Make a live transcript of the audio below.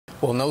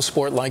Well, no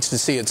sport likes to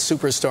see its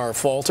superstar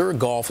falter.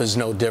 Golf is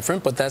no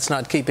different, but that's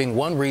not keeping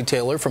one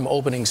retailer from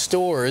opening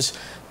stores.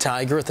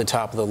 Tiger at the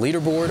top of the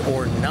leaderboard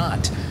or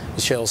not?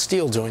 Michele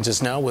Steele joins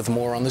us now with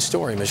more on the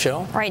story. Michele?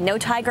 All right, no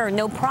Tiger,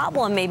 no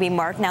problem, maybe,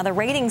 Mark. Now, the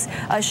ratings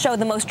show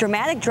the most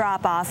dramatic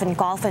drop-off in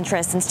golf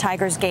interest since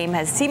Tiger's game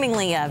has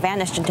seemingly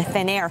vanished into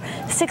thin air.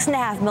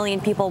 6.5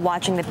 million people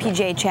watching the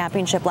PGA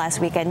Championship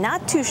last weekend.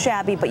 Not too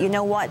shabby, but you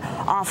know what?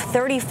 Off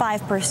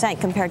 35%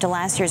 compared to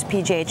last year's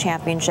PGA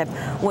Championship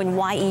when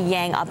Y.E.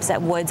 Yang upset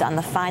Woods on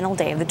the final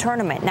day of the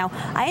tournament. Now,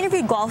 I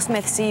interviewed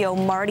Golfsmith CEO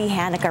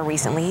Hanaka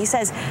recently. He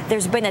says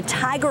there's been a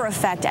Tiger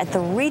effect at the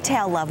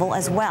retail level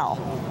as well.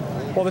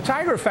 Well, the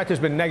Tiger effect has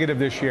been negative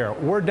this year.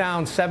 We're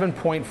down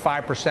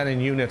 7.5%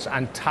 in units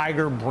on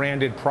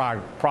Tiger-branded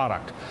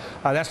product.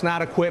 That's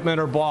not equipment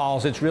or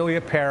balls. It's really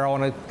apparel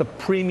and the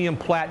premium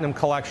platinum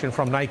collection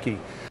from Nike.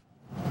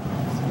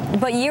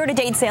 But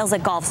year-to-date sales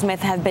at Golfsmith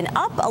have been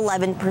up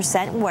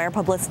 11%, where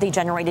publicity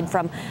generated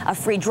from a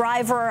free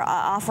driver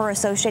offer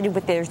associated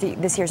with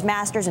this year's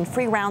Masters and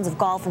free rounds of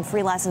golf and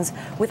free lessons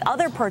with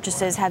other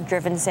purchases have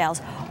driven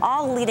sales,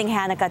 all leading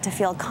Hanaka to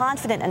feel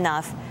confident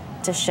enough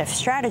to shift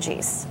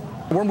strategies.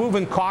 We're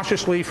moving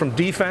cautiously from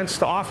defense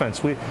to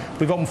offense. We've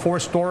opened 4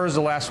 stores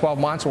the last 12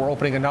 months, and we're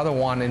opening another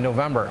one in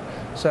November.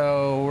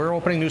 So we're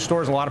opening new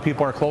stores, and a lot of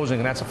people are closing,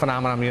 and that's a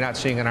phenomenon you're not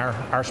seeing in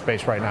our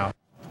space right now.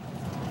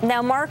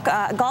 Now, Mark,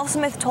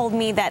 Golfsmith told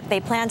me that they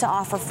plan to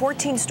offer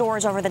 14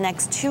 stores over the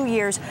next 2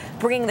 years,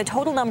 bringing the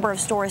total number of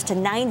stores to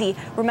 90.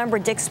 Remember,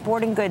 Dick's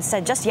Sporting Goods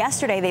said just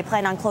yesterday they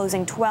plan on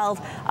closing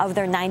 12 of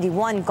their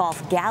 91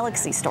 Golf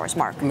Galaxy stores,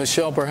 Mark.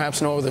 Michele,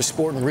 perhaps no other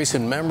sport in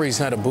recent memories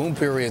had a boom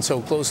period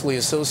so closely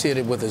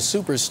associated with a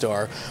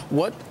superstar.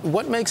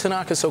 What makes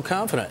Hanaka so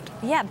confident?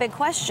 Yeah, big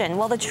question.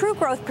 Well, the true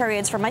growth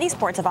periods for many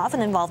sports have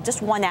often involved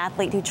just one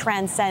athlete who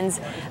transcends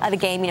the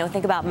game. You know,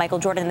 think about Michael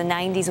Jordan in the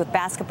 90s with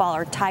basketball,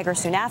 or Tiger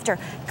soon after.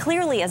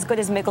 Clearly, as good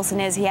as Mickelson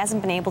is, he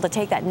hasn't been able to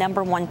take that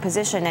 #1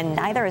 position, and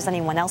neither is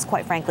anyone else,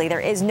 quite frankly. There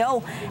is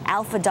no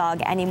alpha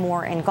dog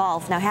anymore in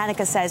golf. Now,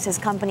 Hanaka says his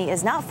company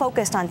is not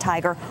focused on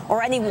Tiger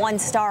or any one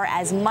star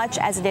as much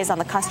as it is on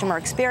the customer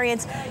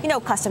experience. You know,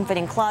 custom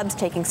fitting clubs,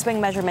 taking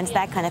swing measurements,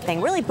 that kind of thing,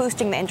 really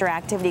boosting the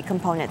interactivity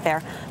component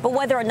there. But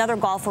whether another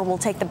golfer will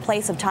take the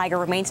place of Tiger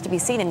remains to be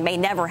seen and may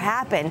never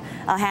happen.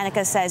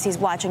 Hanaka says he's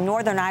watching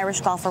Northern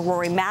Irish golfer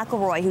Rory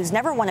McIlroy, who's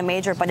never won a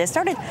major, but has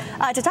started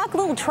to talk a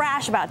little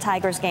trash about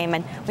Tiger's game,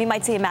 and we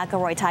might see a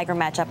McIlroy-Tiger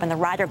matchup in the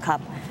Ryder Cup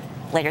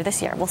later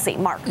this year. We'll see.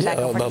 Mark, back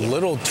over to you. A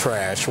little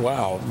trash.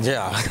 Wow.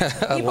 Yeah.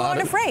 People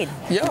aren't afraid.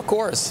 Yeah, of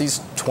course.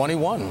 He's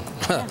 21.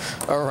 Yeah.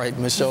 All right,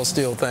 Michele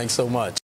Steele, thanks so much.